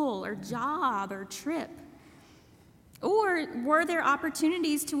school or job or trip. Or were there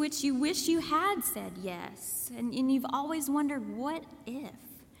opportunities to which you wish you had said yes and you've always wondered, what if?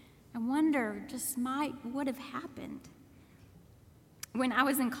 I wonder just might would have happened. When I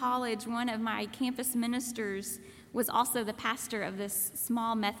was in college, one of my campus ministers was also the pastor of this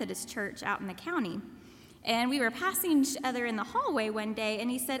small Methodist church out in the county. And we were passing each other in the hallway one day,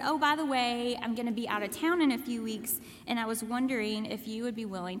 and he said, "Oh, by the way, I'm going to be out of town in a few weeks, and I was wondering if you would be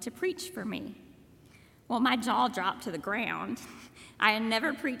willing to preach for me." Well, my jaw dropped to the ground. I had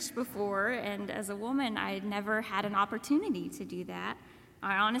never preached before, and as a woman, I had never had an opportunity to do that.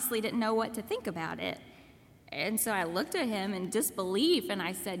 I honestly didn't know what to think about it. And so I looked at him in disbelief, and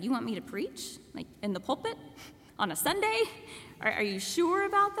I said, "You want me to preach, like in the pulpit on a Sunday? Are you sure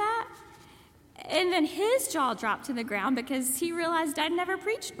about that?" And then his jaw dropped to the ground because he realized I'd never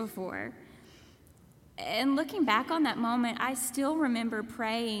preached before. And looking back on that moment, I still remember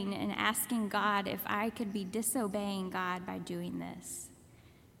praying and asking God if I could be disobeying God by doing this.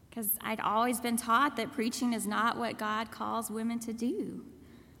 Because I'd always been taught that preaching is not what God calls women to do.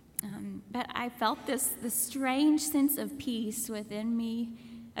 But I felt this strange sense of peace within me,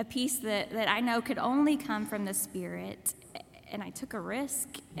 a peace that I know could only come from the Spirit. And I took a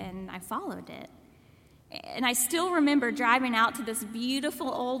risk, and I followed it. And I still remember driving out to this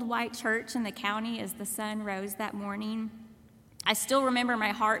beautiful old white church in the county as the sun rose that morning. I still remember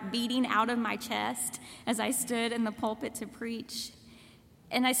my heart beating out of my chest as I stood in the pulpit to preach.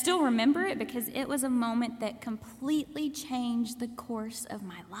 And I still remember it because it was a moment that completely changed the course of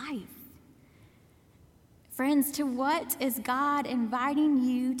my life. Friends, to what is God inviting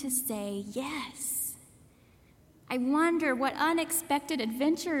you to say yes? I wonder what unexpected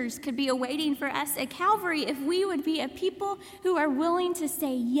adventures could be awaiting for us at Calvary if we would be a people who are willing to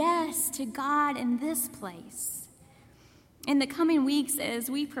say yes to God in this place. In the coming weeks,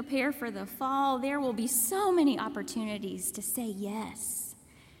 as we prepare for the fall, there will be so many opportunities to say yes.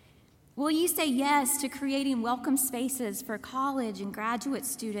 Will you say yes to creating welcome spaces for college and graduate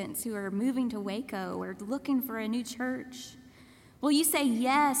students who are moving to Waco or looking for a new church? Will you say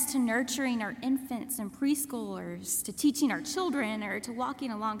yes to nurturing our infants and preschoolers, to teaching our children, or to walking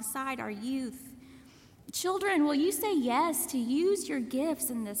alongside our youth? Children, will you say yes to use your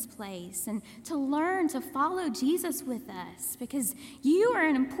gifts in this place and to learn to follow Jesus with us? Because you are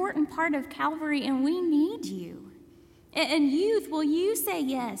an important part of Calvary and we need you. And youth, will you say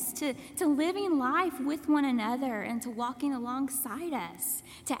yes to living life with one another and to walking alongside us,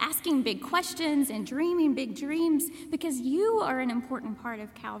 to asking big questions and dreaming big dreams, because you are an important part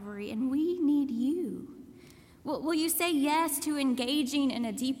of Calvary and we need you? Will you say yes to engaging in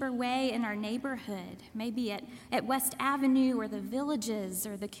a deeper way in our neighborhood, maybe at West Avenue or the Villages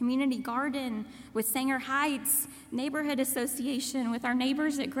or the Community Garden with Sanger Heights Neighborhood Association with our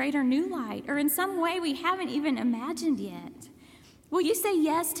neighbors at Greater New Light, or in some way we haven't even imagined yet? Will you say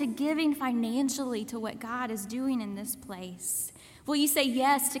yes to giving financially to what God is doing in this place? Will you say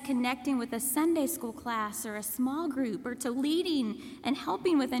yes to connecting with a Sunday school class or a small group, or to leading and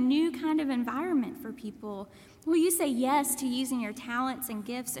helping with a new kind of environment for people? Will you say yes to using your talents and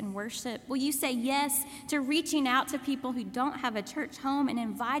gifts in worship? Will you say yes to reaching out to people who don't have a church home and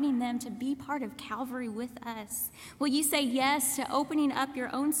inviting them to be part of Calvary with us? Will you say yes to opening up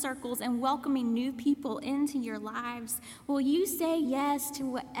your own circles and welcoming new people into your lives? Will you say yes to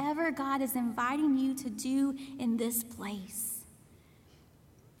whatever God is inviting you to do in this place?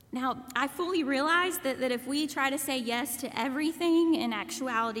 Now, I fully realize that if we try to say yes to everything, in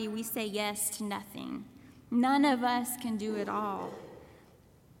actuality, we say yes to nothing. None of us can do it all.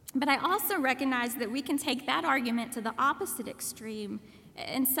 But I also recognize that we can take that argument to the opposite extreme,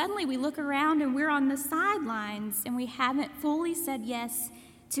 and suddenly we look around and we're on the sidelines and we haven't fully said yes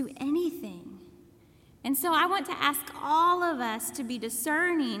to anything. And so I want to ask all of us to be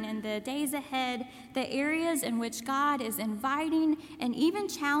discerning in the days ahead, the areas in which God is inviting and even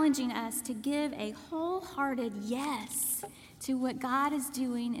challenging us to give a wholehearted yes to what God is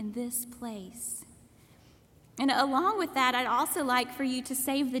doing in this place. And along with that, I'd also like for you to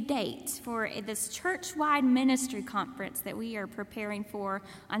save the date for this church-wide ministry conference that we are preparing for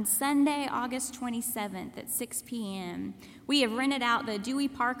on Sunday, August 27th at 6 p.m. We have rented out the Dewey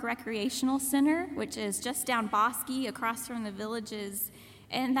Park Recreational Center, which is just down Bosque, across from the Villages.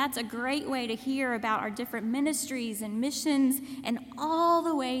 And that's a great way to hear about our different ministries and missions and all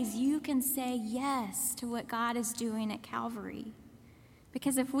the ways you can say yes to what God is doing at Calvary.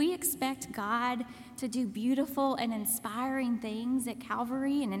 Because if we expect God to do beautiful and inspiring things at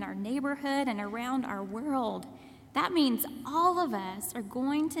Calvary and in our neighborhood and around our world, that means all of us are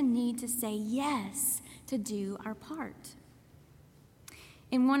going to need to say yes to do our part.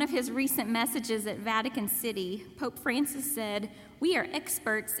 In one of his recent messages at Vatican City, Pope Francis said, "We are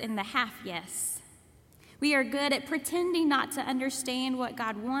experts in the half yes. We are good at pretending not to understand what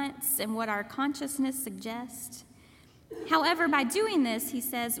God wants and what our consciousness suggests. However, by doing this," he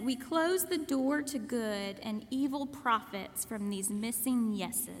says, "we close the door to good, and evil profits from these missing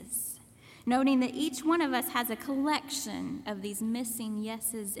yeses, noting that each one of us has a collection of these missing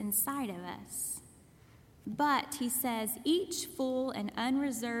yeses inside of us. But," he says, "each full and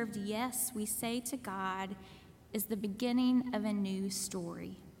unreserved yes we say to God is the beginning of a new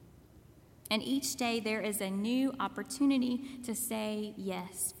story. And each day there is a new opportunity to say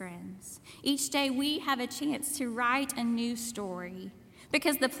yes, friends. Each day we have a chance to write a new story,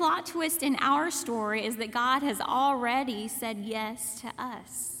 because the plot twist in our story is that God has already said yes to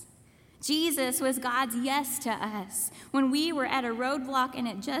us. Jesus was God's yes to us when we were at a roadblock and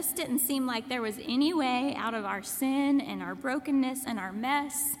it just didn't seem like there was any way out of our sin and our brokenness and our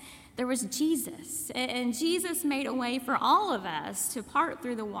mess. There was Jesus, and Jesus made a way for all of us to part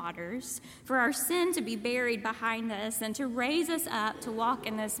through the waters, for our sin to be buried behind us, and to raise us up to walk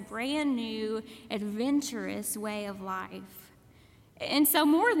in this brand new, adventurous way of life. And so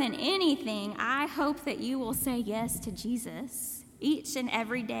more than anything, I hope that you will say yes to Jesus each and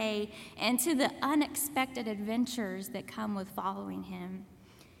every day and to the unexpected adventures that come with following him.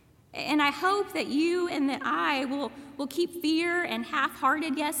 And I hope that you and that I will keep fear and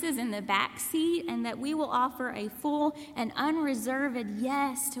half-hearted yeses in the back seat, and that we will offer a full and unreserved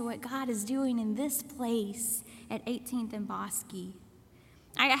yes to what God is doing in this place at 18th and Bosque.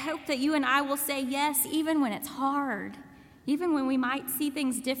 I hope that you and I will say yes even when it's hard, even when we might see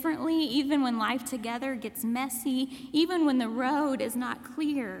things differently, even when life together gets messy, even when the road is not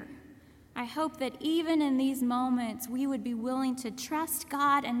clear. I hope that even in these moments, we would be willing to trust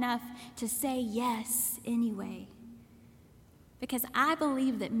God enough to say yes anyway. Because I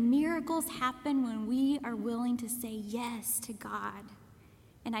believe that miracles happen when we are willing to say yes to God.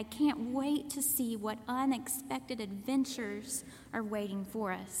 And I can't wait to see what unexpected adventures are waiting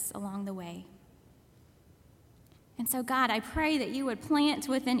for us along the way. And so, God, I pray that you would plant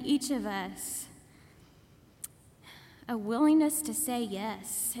within each of us a willingness to say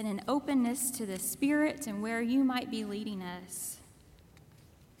yes and an openness to the Spirit and where you might be leading us.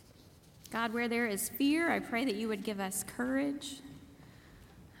 God, where there is fear, I pray that you would give us courage.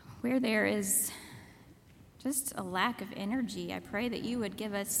 Where there is just a lack of energy, I pray that you would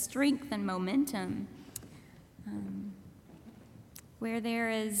give us strength and momentum. Where there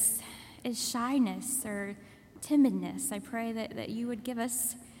is shyness or timidness, I pray that you would give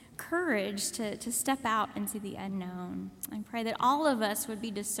us courage to step out into the unknown. I pray that all of us would be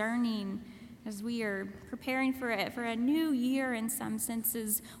discerning as we are preparing for a new year in some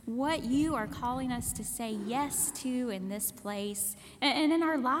senses, what you are calling us to say yes to in this place and in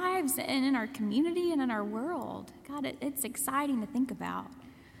our lives and in our community and in our world. God, it's exciting to think about.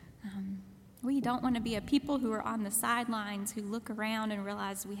 We don't want to be a people who are on the sidelines, who look around and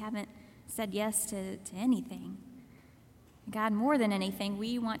realize we haven't said yes to anything. God, more than anything,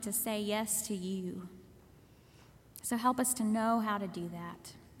 we want to say yes to you. So help us to know how to do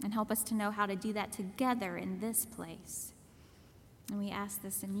that, and help us to know how to do that together in this place. And we ask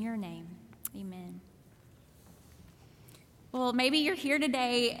this in your name. Amen. Well, maybe you're here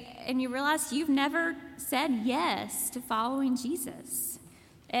today and you realize you've never said yes to following Jesus.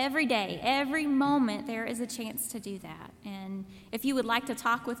 Every day, every moment, there is a chance to do that. And if you would like to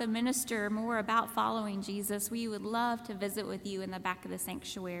talk with a minister more about following Jesus, we would love to visit with you in the back of the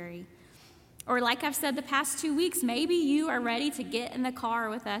sanctuary. Or like I've said the past 2 weeks, maybe you are ready to get in the car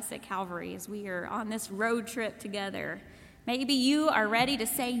with us at Calvary as we are on this road trip together. Maybe you are ready to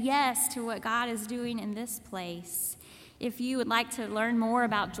say yes to what God is doing in this place. If you would like to learn more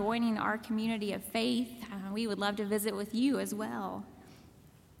about joining our community of faith, we would love to visit with you as well.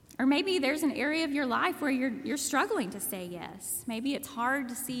 Or maybe there's an area of your life where you're struggling to say yes. Maybe it's hard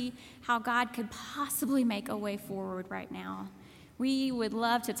to see how God could possibly make a way forward right now. We would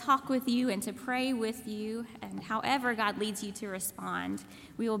love to talk with you and to pray with you, and however God leads you to respond,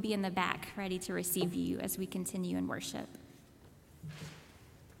 we will be in the back ready to receive you as we continue in worship.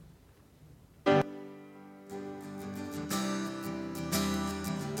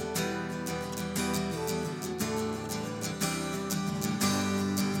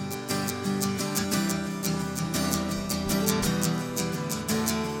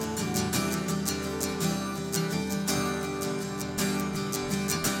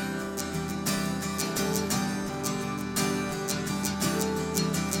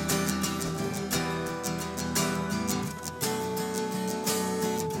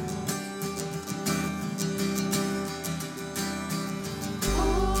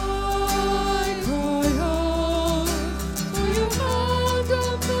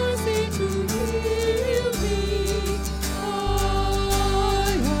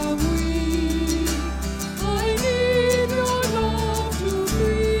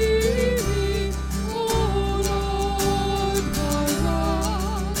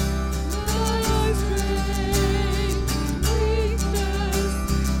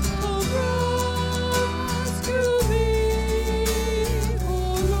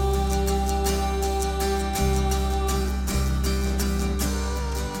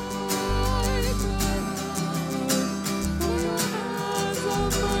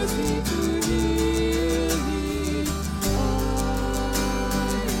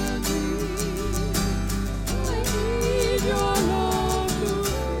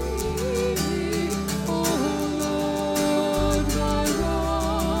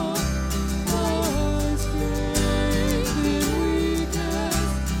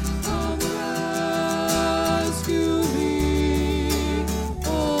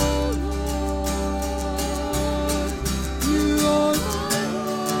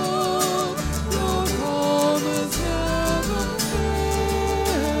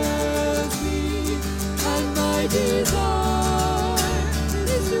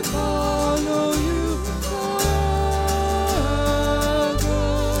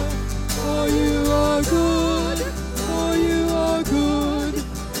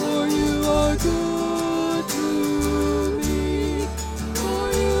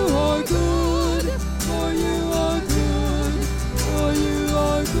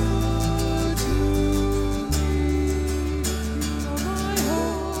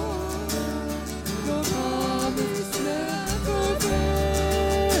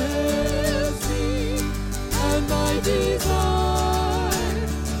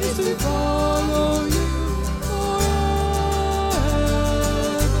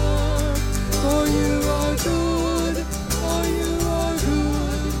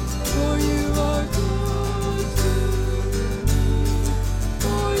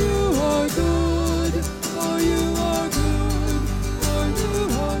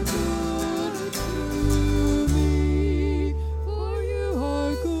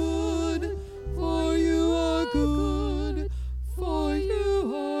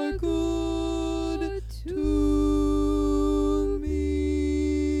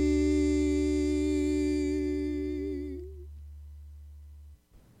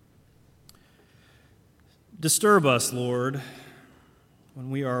 Disturb us, Lord, when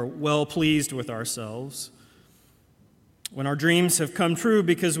we are well pleased with ourselves, when our dreams have come true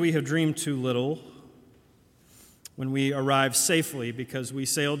because we have dreamed too little, when we arrive safely because we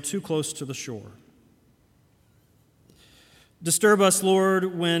sailed too close to the shore. Disturb us,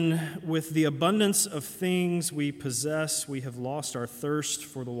 Lord, when with the abundance of things we possess, we have lost our thirst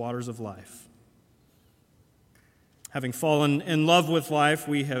for the waters of life. Having fallen in love with life,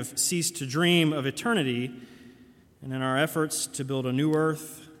 we have ceased to dream of eternity, and in our efforts to build a new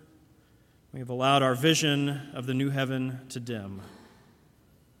earth, we have allowed our vision of the new heaven to dim.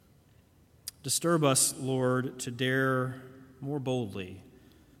 Disturb us, Lord, to dare more boldly,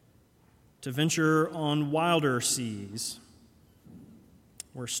 to venture on wilder seas,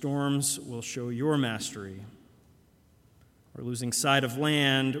 where storms will show your mastery, where losing sight of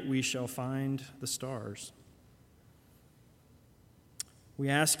land, we shall find the stars. We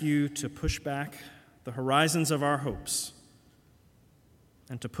ask you to push back the horizons of our hopes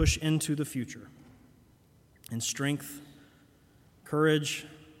and to push into the future in strength, courage,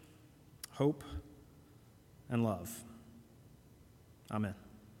 hope, and love. Amen.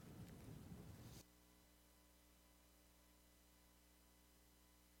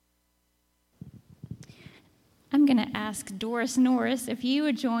 I'm going to ask Doris Norris if you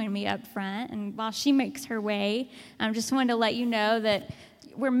would join me up front. And while she makes her way, I just wanted to let you know that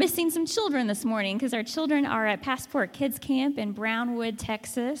we're missing some children this morning because our children are at Passport Kids Camp in Brownwood,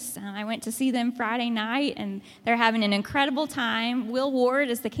 Texas. I went to see them Friday night, and they're having an incredible time. Will Ward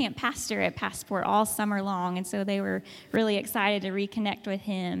is the camp pastor at Passport all summer long, and so they were really excited to reconnect with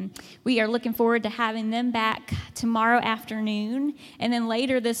him. We are looking forward to having them back tomorrow afternoon, and then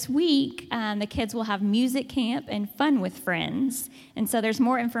later this week, the kids will have music camp and fun with friends. And so there's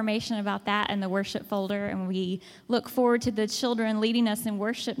more information about that in the worship folder, and we look forward to the children leading us in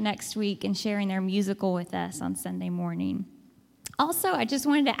worship next week and sharing their musical with us on Sunday morning. Also, I just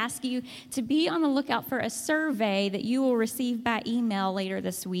wanted to ask you to be on the lookout for a survey that you will receive by email later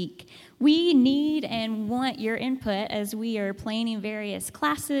this week. We need and want your input as we are planning various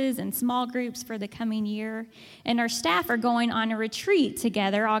classes and small groups for the coming year. And our staff are going on a retreat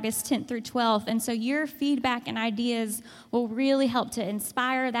together August 10th through 12th. And so your feedback and ideas will really help to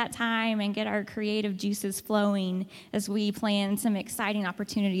inspire that time and get our creative juices flowing as we plan some exciting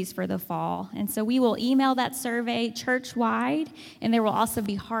opportunities for the fall. And so we will email that survey church-wide, and there will also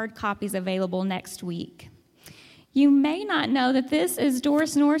be hard copies available next week. You may not know that this is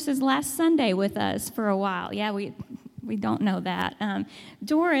Doris Norris's last Sunday with us for a while. Yeah, we don't know that.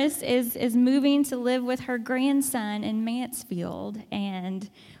 Doris is moving to live with her grandson in Mansfield, and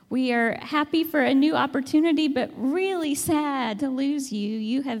we are happy for a new opportunity, but really sad to lose you.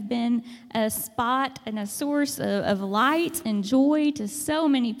 You have been a spot and a source of light and joy to so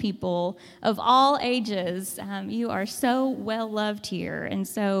many people of all ages. You are so well loved here. And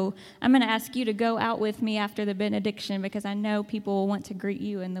so I'm going to ask you to go out with me after the benediction because I know people will want to greet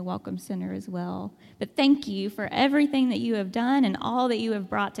you in the Welcome Center as well. But thank you for everything that you have done and all that you have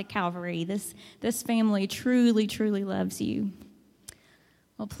brought to Calvary. This family truly, truly loves you.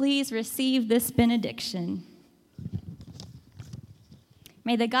 Well, please receive this benediction.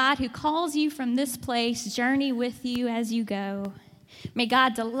 May the God who calls you from this place journey with you as you go. May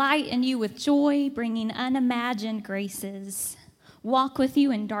God delight in you with joy, bringing unimagined graces. Walk with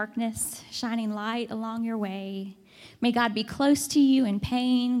you in darkness, shining light along your way. May God be close to you in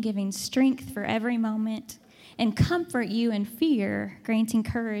pain, giving strength for every moment, and comfort you in fear, granting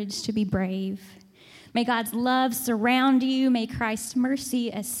courage to be brave. May God's love surround you. May Christ's mercy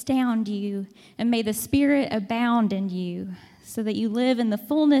astound you. And may the Spirit abound in you so that you live in the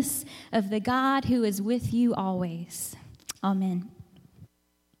fullness of the God who is with you always. Amen.